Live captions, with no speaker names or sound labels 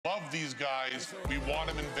love these guys. We want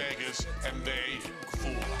them in Vegas, and they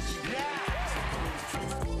fool us.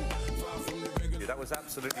 Yeah, that was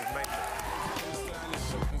absolutely amazing.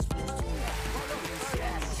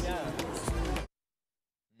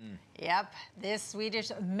 Yep, this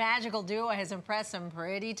Swedish magical duo has impressed some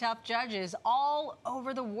pretty tough judges all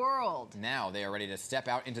over the world. Now they are ready to step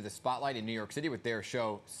out into the spotlight in New York City with their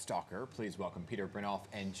show Stalker. Please welcome Peter Brynolf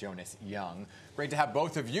and Jonas Ljung. Great to have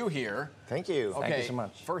both of you here. Thank you. Okay, Thank you so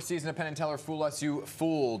much. First season of Penn and Teller, Fool Us. You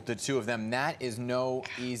fooled the two of them. That is no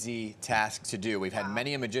easy task to do. We've had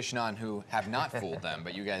many a magician on who have not fooled them,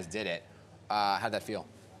 but you guys did it. How'd that feel?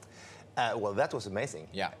 Well, that was amazing.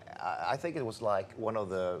 Yeah. I think it was like one of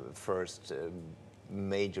the first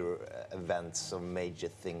major events or major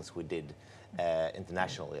things we did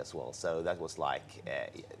internationally as well. So that was like,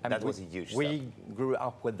 that was a huge We step. grew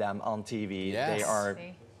up with them on TV. Yes.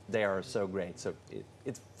 They are so great. So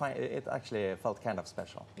it's fine. It actually felt kind of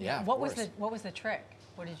special. Yeah. What was the trick?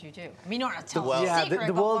 What did you do? I mean, not tell Well, the Yeah, secret,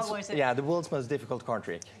 the but world's what was it? yeah the world's most difficult card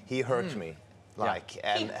trick. He hurt me. Like,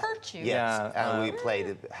 He hurt you? Yes, Yeah, and we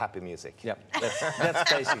played happy music. Yep,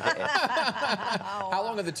 that's basically it. How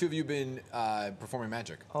long have the two of you been performing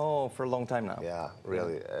magic? Oh, for a long time now. Yeah,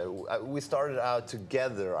 really. We started out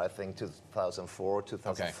together, I think, 2004,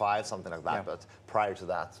 2005, something like that. Yeah. But prior to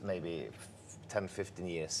that, maybe 10, 15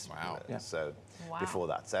 years. Wow. Yeah. So Wow. before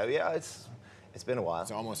that. So yeah, it's been a while.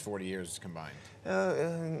 So almost 40 years combined. No.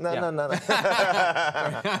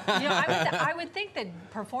 You know, I would think that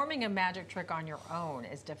performing a magic trick on your own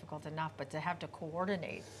is difficult enough, but to have to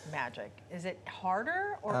coordinate magic, is it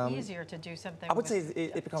harder or easier to do something? I would say with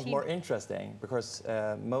it a becomes team? more interesting because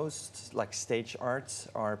most like stage arts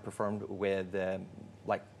are performed with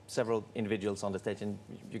like several individuals on the stage, and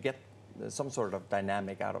you get some sort of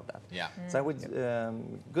dynamic out of that. Yeah. So I would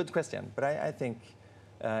good question, but I think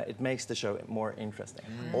it makes the show more interesting.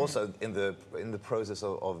 Also, in the process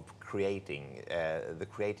of creating, the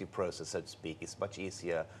creative process, so to speak, is much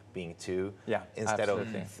easier being two, Yeah, instead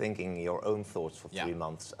absolutely. of thinking your own thoughts for 3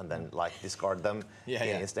 months and then like discard them. Yeah,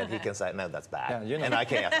 yeah. Instead, he can say, no, that's bad, Yeah, you know. and I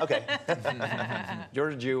can, okay. You're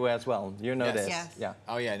a Jew as well. You know Yes. this. Yes. Yeah.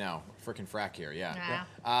 Oh yeah, no, freaking frack here, yeah.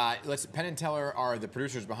 Yeah. Penn and Teller are the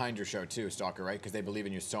producers behind your show too, Stalker, right? Because they believe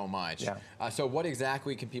in you so much. Yeah. So what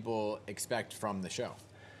exactly can people expect from the show?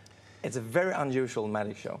 It's a very unusual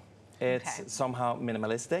magic show. It's Okay. somehow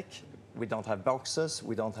minimalistic. We don't have boxes,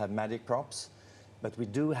 we don't have magic props, but we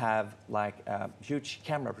do have like a huge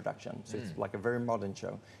camera production. So it's like a very modern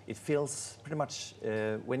show. It feels pretty much,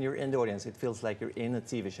 when you're in the audience, it feels like you're in a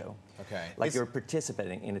TV show. Okay. Like you're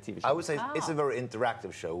participating in a TV show. I would say it's a very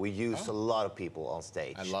interactive show. We use a lot of people on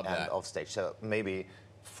stage I love and that. off stage. So maybe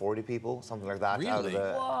 40 people, something like that. Out of Really?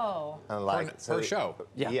 the, Whoa. and like, Per show?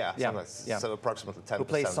 Yeah, something like- yeah. So approximately 10%. Who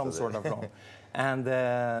plays some of the- sort of role. And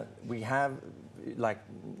we have, like,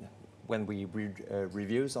 when we read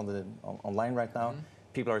reviews online right now,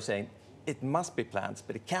 people are saying, it must be plants,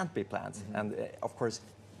 but it can't be plants. And of course,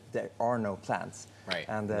 there are no plants. Right.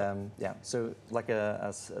 And so like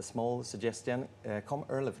a small suggestion, come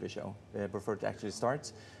early for the show before it actually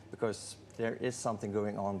starts, because there is something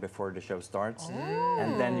going on before the show starts.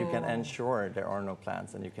 And then you can ensure there are no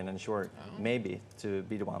plants, and you can ensure maybe to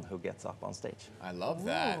be the one who gets up on stage. I love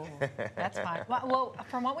that. Ooh, that's fun. Well,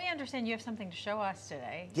 from what we understand, you have something to show us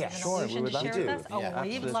today. You Yeah, have an sure, illusion we would to love share to. with us. Oh, Yeah,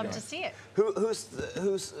 we'd absolutely. love to see it.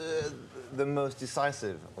 Who's the most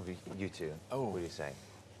decisive of you two? Oh. What do you say?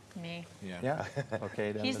 Me. Yeah. Yeah?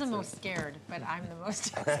 Okay, then He's the let's do most it. scared, but I'm the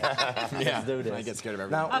most. Yeah. do this. I get scared of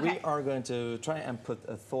everything. Now, Okay. we are going to try and put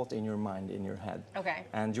a thought in your mind, in your head. Okay.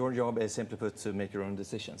 And your job is simply put to make your own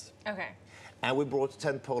decisions. Okay. And we brought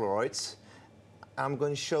 10 Polaroids. I'm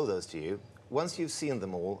going to show those to you. Once you've seen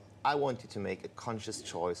them all, I want you to make a conscious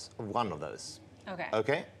choice of one of those. Okay.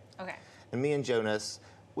 Okay? Okay. And me and Jonas,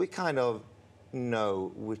 we kind of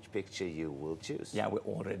know which picture you will choose. Yeah, we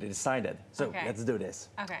already decided. So Okay. let's do this.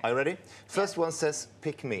 Okay. Are you ready? First one says,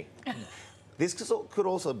 pick me. This could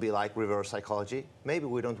also be like reverse psychology. Maybe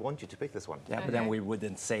we don't want you to pick this one. Yeah, but then Okay. we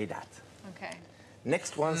wouldn't say that. Okay.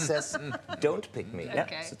 Next one says, don't pick me. Yeah,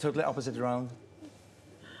 Okay. so totally opposite round.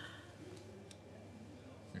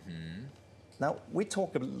 Now, we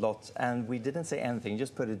talk a lot and we didn't say anything,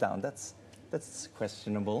 just put it down. That's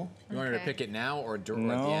questionable. You want her to Okay. pick it now or at the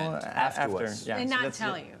No, end? Afterwards. after. Yeah, And so not let's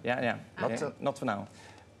tell do- you. Yeah, yeah. Not Okay. to- Not for now.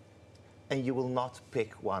 And you will not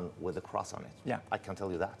pick one with a cross on it. Yeah. I can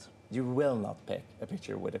tell you that. You will not pick a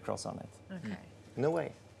picture with a cross on it. Okay. No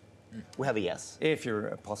way. We have a yes. If you're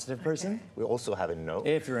a positive person, We also have a no.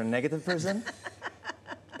 if you're a negative person,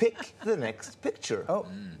 Pick the next picture. oh,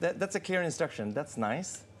 that's a clear instruction. That's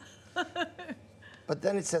nice. but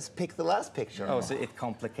then it says pick the last picture. Oh, so it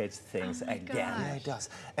complicates things my again. Yeah, it does.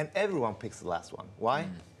 And everyone picks the last one. Why?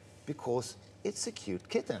 Because it's a cute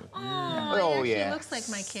kitten. Oh, it actually looks like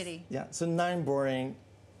my kitty. Yeah, so 9 boring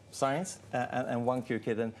signs and 1 cute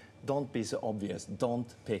kitten. Don't be so obvious. Don't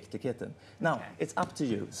pick the kitten. Now, Okay. it's up to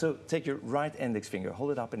you. So take your right index finger,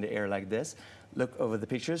 hold it up in the air like this. Look over the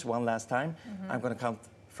pictures one last time. I'm going to count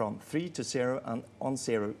from 3 to 0, and on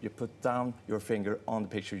 0, you put down your finger on the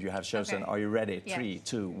picture you have chosen. Okay. Are you ready? Yes. 3,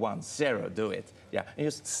 2, 1, 0. Do it. Yeah, and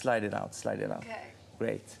just slide it out, slide it out. Okay.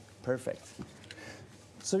 Great, perfect.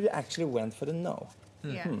 So you actually went for the no.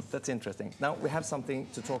 Yes. That's interesting. Now, we have something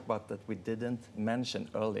to talk about that we didn't mention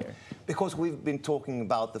earlier. Because we've been talking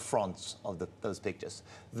about the fronts of those pictures.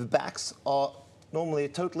 The backs are normally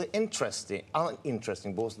totally uninteresting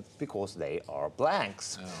because they are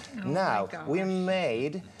blanks. Oh Now, my we gosh.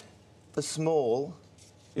 made a small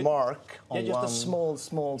mark on Yeah, just one. a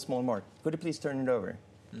small mark. Could you please turn it over?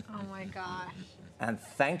 Oh my gosh. And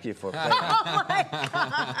thank you for playing.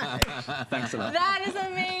 Thanks a lot. That is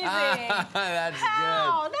amazing. That's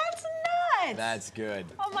How? That's nuts. good. That's good.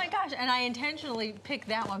 Oh my gosh. And I intentionally picked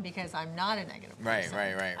that one because I'm not a negative Right,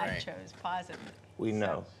 person. right. I chose positive. We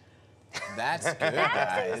know. That's good,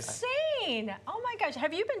 That's guys. insane. Oh my gosh.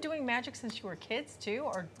 Have you been doing magic since you were kids too?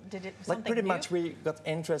 Or did it something Like pretty new? much we got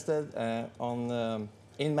interested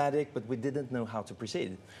in magic, but we didn't know how to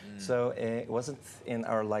proceed. So it wasn't in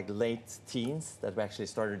our like late teens that we actually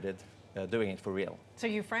started doing it for real. So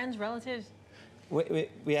you friends, relatives?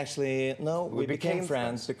 We actually, no, we became became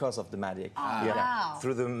friends because of the magic. Oh, wow.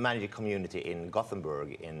 Through the magic community in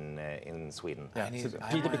Gothenburg in Sweden. Yeah, I so need-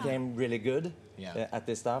 Peter became really good Yeah. at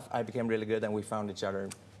this stuff. I became really good, and we found each other.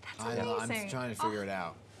 That's I know, I'm amazing. trying to figure it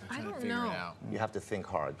out. I I'm trying to don't figure know. it out. You have to think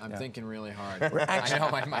hard. I'm thinking really hard. actually- I know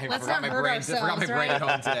I Let's forgot not my hurt brain. Forgot my ourselves, brain right? at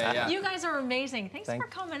home today. Yeah. You guys are amazing. Thanks for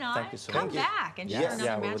coming on. Thank you so Come much. back and share Yes, another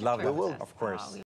yeah, we magic would love trick it. with us. Of course. Oh, we